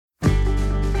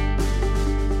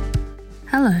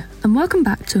Hello, and welcome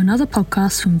back to another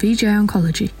podcast from VJ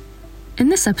Oncology. In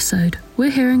this episode, we're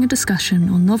hearing a discussion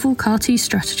on novel CAR-T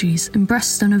strategies in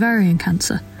breast and ovarian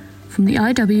cancer from the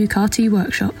IW CAR-T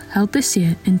workshop held this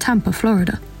year in Tampa,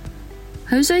 Florida.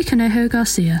 Jose Conejo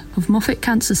Garcia of Moffitt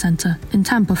Cancer Center in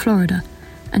Tampa, Florida,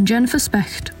 and Jennifer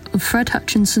Specht of Fred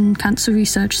Hutchinson Cancer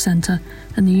Research Center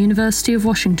and the University of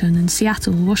Washington in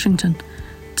Seattle, Washington,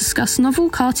 discuss novel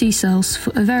CAR-T cells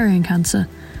for ovarian cancer,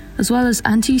 as well as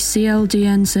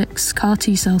anti-CLDN6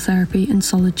 CAR-T cell therapy in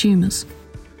solid tumors.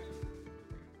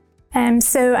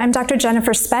 So I'm Dr.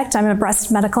 Jennifer Specht. I'm a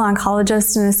breast medical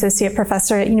oncologist and associate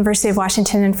professor at University of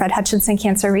Washington and Fred Hutchinson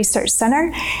Cancer Research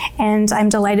Center. And I'm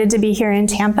delighted to be here in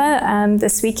Tampa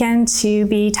this weekend to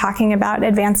be talking about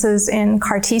advances in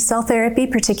CAR-T cell therapy,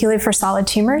 particularly for solid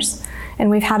tumors. And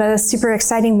we've had a super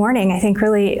exciting morning. I think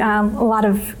really a lot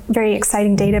of very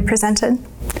exciting data presented.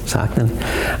 Exactly.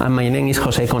 And my name is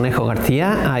Jose Conejo Garcia.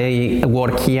 I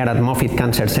work here at Moffitt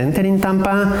Cancer Center in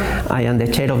Tampa. I am the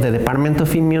chair of the Department of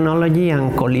Immunology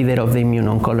and co-leader of the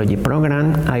Immuno-Oncology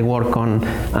program. I work on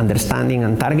understanding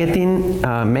and targeting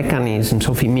mechanisms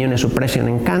of immunosuppression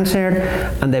in cancer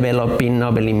and developing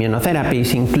novel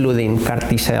immunotherapies, including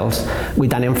CAR-T cells,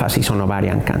 with an emphasis on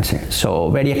ovarian cancer. So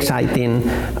very exciting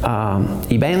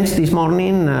events this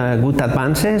morning, good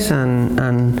advances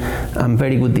and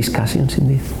very good discussions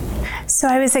indeed. So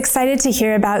I was excited to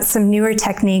hear about some newer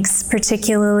techniques,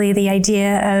 particularly the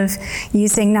idea of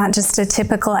using not just a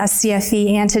typical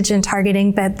SCFE antigen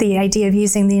targeting, but the idea of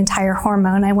using the entire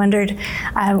hormone. I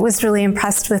was really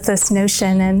impressed with this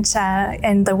notion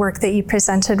and the work that you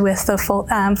presented with the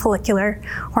follicular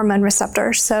hormone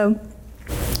receptor. So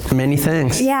many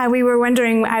thanks. Yeah, I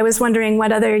was wondering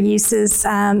what other uses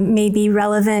may be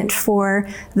relevant for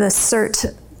the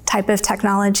CERT type of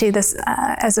technology,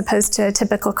 as opposed to a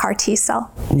typical CAR-T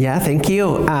cell. Yeah, thank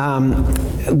you.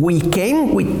 We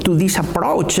came to this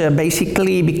approach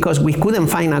basically because we couldn't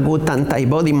find a good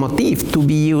antibody motif to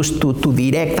be used to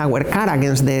direct our CAR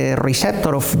against the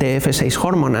receptor of the FSH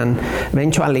hormone, and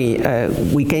eventually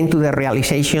we came to the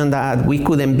realization that we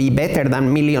couldn't be better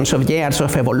than millions of years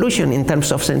of evolution in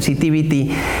terms of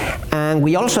sensitivity. And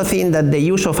we also think that the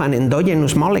use of an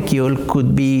endogenous molecule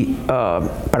could be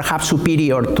perhaps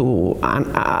superior to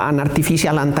an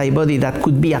artificial antibody that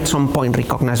could be at some point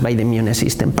recognized by the immune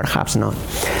system, perhaps not.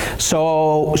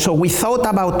 So we thought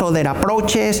about other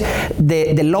approaches.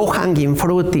 The low-hanging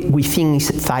fruit we think is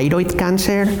thyroid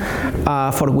cancer,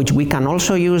 for which we can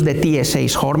also use the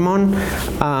TSH hormone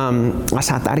as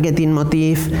a targeting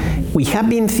motif. We have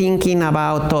been thinking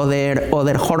about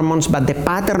other hormones, but the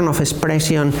pattern of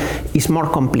expression is more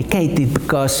complicated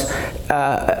because,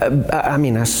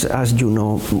 as you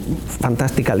know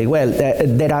fantastically well,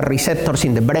 there are receptors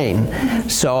in the brain.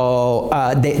 So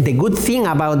the good thing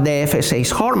about the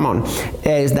FSH hormone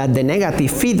is that the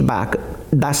negative feedback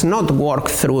does not work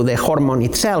through the hormone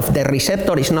itself. The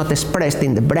receptor is not expressed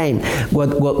in the brain.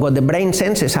 What the brain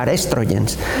senses are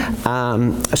estrogens.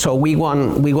 So we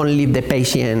won't leave the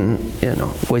patient,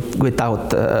 without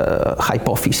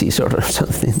hypophysis or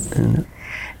something.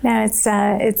 No,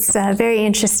 it's very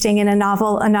interesting and a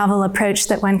novel approach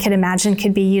that one could imagine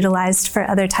could be utilized for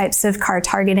other types of CAR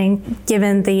targeting,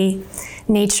 given the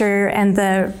nature and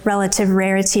the relative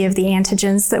rarity of the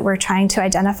antigens that we're trying to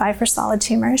identify for solid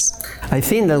tumors. I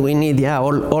think that we need,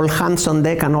 all hands on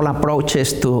deck and all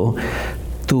approaches to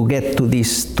get to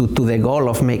the goal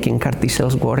of making CAR-T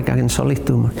cells work against solid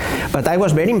tumors. But I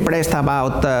was very impressed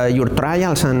about your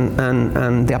trials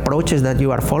and the approaches that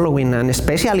you are following, and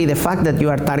especially the fact that you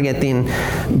are targeting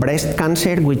breast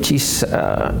cancer, which is,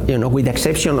 with the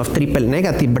exception of triple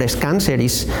negative breast cancer,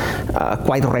 is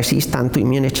quite resistant to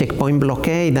immune checkpoint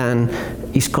blockade and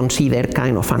is considered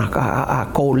kind of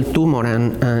a cold tumor.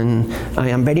 And I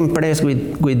am very impressed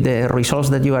with the results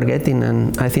that you are getting,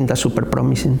 and I think that's super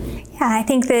promising. Yeah, I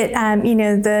think that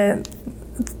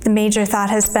the major thought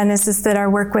has been is that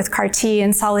our work with CAR-T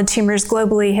and solid tumors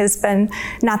globally has been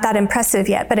not that impressive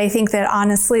yet. But I think that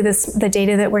honestly, the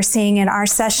data that we're seeing in our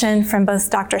session from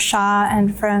both Dr. Shah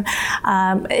and from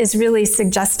is really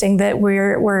suggesting that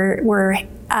we're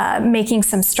making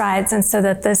some strides, and so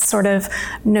that this sort of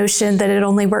notion that it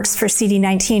only works for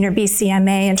CD19 or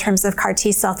BCMA in terms of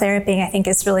CAR-T cell therapy, I think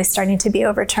is really starting to be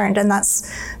overturned, and that's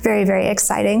very, very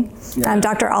exciting. Yeah.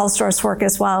 Dr. Alsdorf's work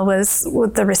as well was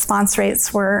with the response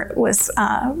rates was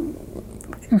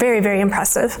very, very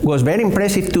impressive. Was very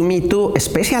impressive to me too,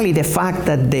 especially the fact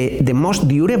that the most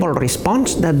durable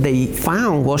response that they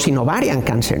found was in ovarian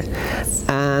cancer.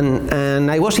 And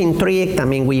I was intrigued. I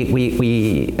mean,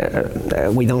 we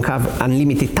don't have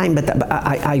unlimited time, but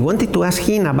I wanted to ask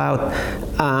him about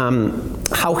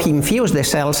how he infused the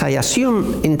cells, I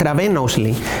assume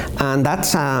intravenously, and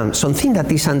that's something that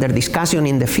is under discussion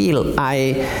in the field.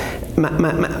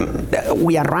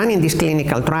 We are running this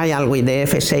clinical trial with the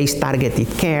FSA's targeted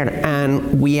care,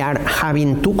 and we are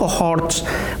having two cohorts,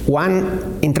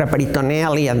 one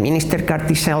intraperitoneally administered CAR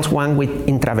T cells, one with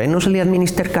intravenously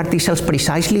administered CAR T cells,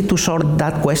 precisely to sort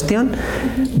that question.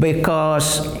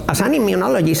 Because as an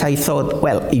immunologist, I thought,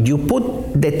 well, if you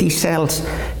put the T cells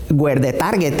where the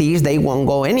target is, they won't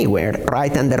go anywhere,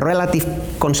 right? And the relative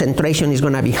concentration is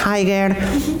going to be higher.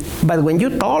 But when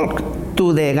you talk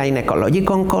to the gynecologic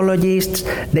oncologists,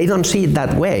 they don't see it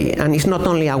that way. And it's not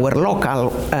only our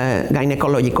local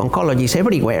gynecologic oncologists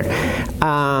everywhere.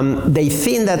 They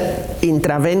think that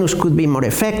intravenous could be more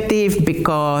effective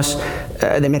because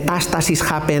the metastases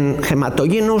happen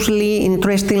hematogenously,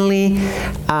 interestingly.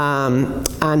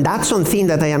 And that's something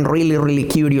that I am really, really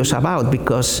curious about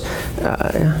because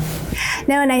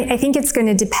No, and I think it's going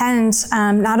to depend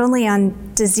not only on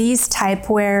disease type,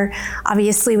 where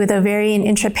obviously with ovarian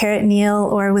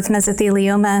intraperitoneal or with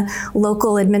mesothelioma,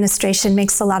 local administration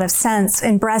makes a lot of sense.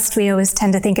 In breast, we always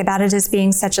tend to think about it as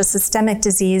being such a systemic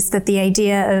disease that the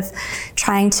idea of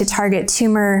trying to target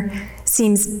tumor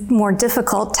seems more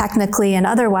difficult technically and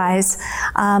otherwise.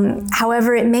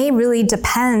 However, it may really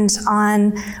depend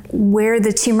on where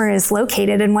the tumor is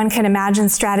located, and one can imagine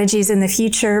strategies in the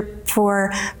future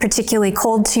for particularly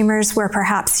cold tumors where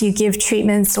perhaps you give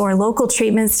treatments or local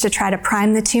treatments to try to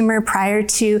prime the tumor prior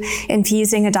to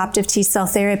infusing adoptive T-cell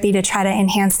therapy to try to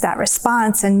enhance that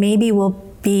response, and maybe we'll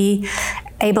be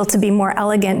able to be more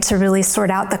elegant to really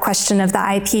sort out the question of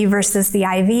the IP versus the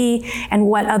IV, and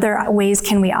what other ways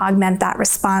can we augment that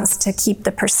response to keep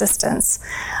the persistence.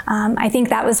 I think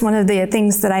that was one of the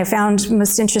things that I found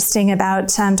most interesting about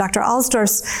Dr.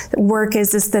 Alsdorf's work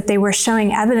is that they were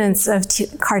showing evidence of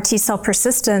CAR T-cell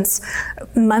persistence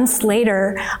months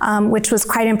later, which was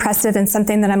quite impressive and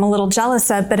something that I'm a little jealous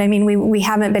of, but I mean, we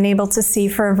haven't been able to see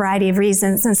for a variety of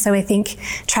reasons. And so I think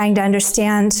trying to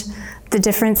understand the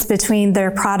difference between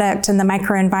their product and the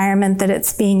microenvironment that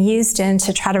it's being used in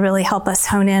to try to really help us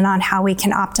hone in on how we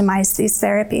can optimize these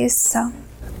therapies. So,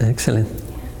 excellent.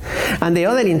 And the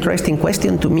other interesting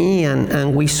question to me,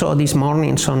 and we saw this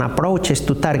morning some approaches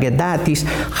to target that, is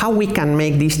how we can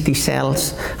make these T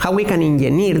cells, how we can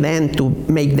engineer them to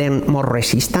make them more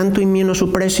resistant to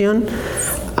immunosuppression,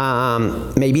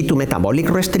 maybe to metabolic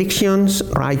restrictions,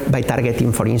 right, by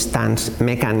targeting, for instance,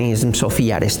 mechanisms of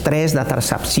ER stress that are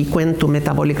subsequent to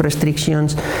metabolic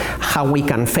restrictions, how we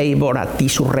can favor a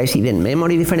tissue resident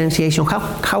memory differentiation,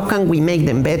 how can we make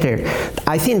them better?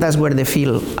 I think that's where the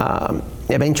field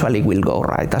eventually will go,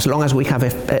 right, as long as we have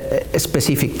a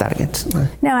specific targets.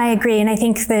 No, I agree, and I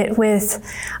think that with,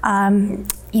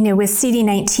 with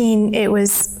CD19, it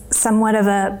was somewhat of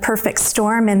a perfect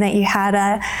storm in that you had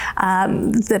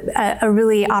a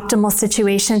really optimal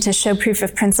situation to show proof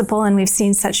of principle, and we've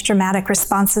seen such dramatic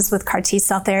responses with CAR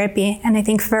T-cell therapy. And I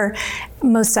think for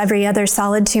most every other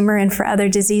solid tumor and for other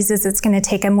diseases, it's going to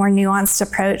take a more nuanced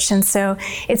approach. And so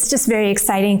it's just very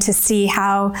exciting to see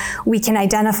how we can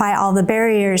identify all the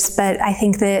barriers. But I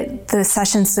think that the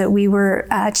sessions that we were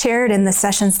chaired and the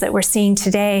sessions that we're seeing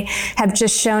today have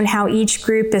just shown how each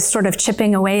group is sort of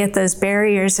chipping away at those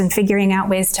barriers and figuring out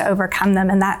ways to overcome them.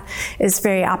 And that is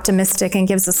very optimistic and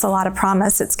gives us a lot of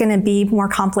promise. It's going to be more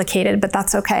complicated, but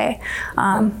that's okay.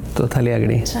 Totally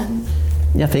agree.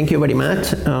 Yeah, thank you very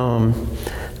much.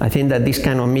 I think that these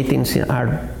kind of meetings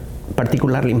are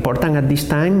particularly important at this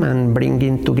time, and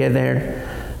bringing together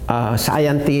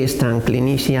scientists and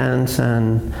clinicians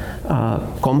and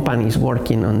companies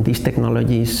working on these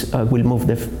technologies will move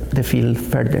the field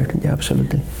further. Yeah,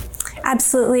 absolutely.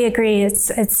 Absolutely agree.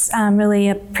 It's really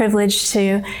a privilege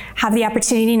to have the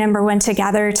opportunity, number one, to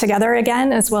gather together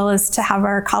again, as well as to have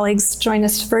our colleagues join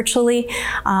us virtually,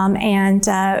 and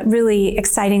really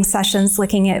exciting sessions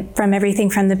looking at from everything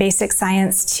from the basic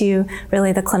science to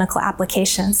really the clinical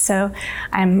applications. So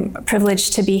I'm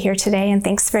privileged to be here today, and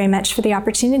thanks very much for the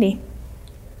opportunity.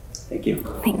 Thank you.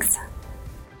 Thanks.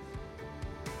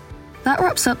 That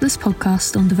wraps up this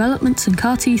podcast on developments in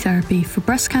CAR T therapy for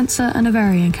breast cancer and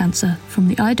ovarian cancer from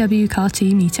the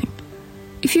IWCAR-T meeting.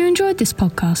 If you enjoyed this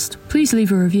podcast, please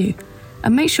leave a review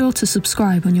and make sure to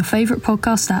subscribe on your favourite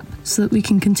podcast app so that we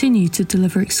can continue to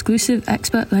deliver exclusive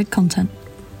expert-led content.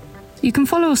 You can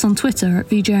follow us on Twitter at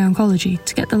VJ Oncology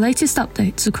to get the latest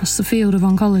updates across the field of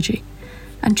oncology.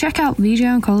 And check out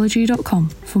vjoncology.com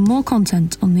for more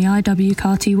content on the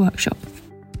IWCAR-T workshop.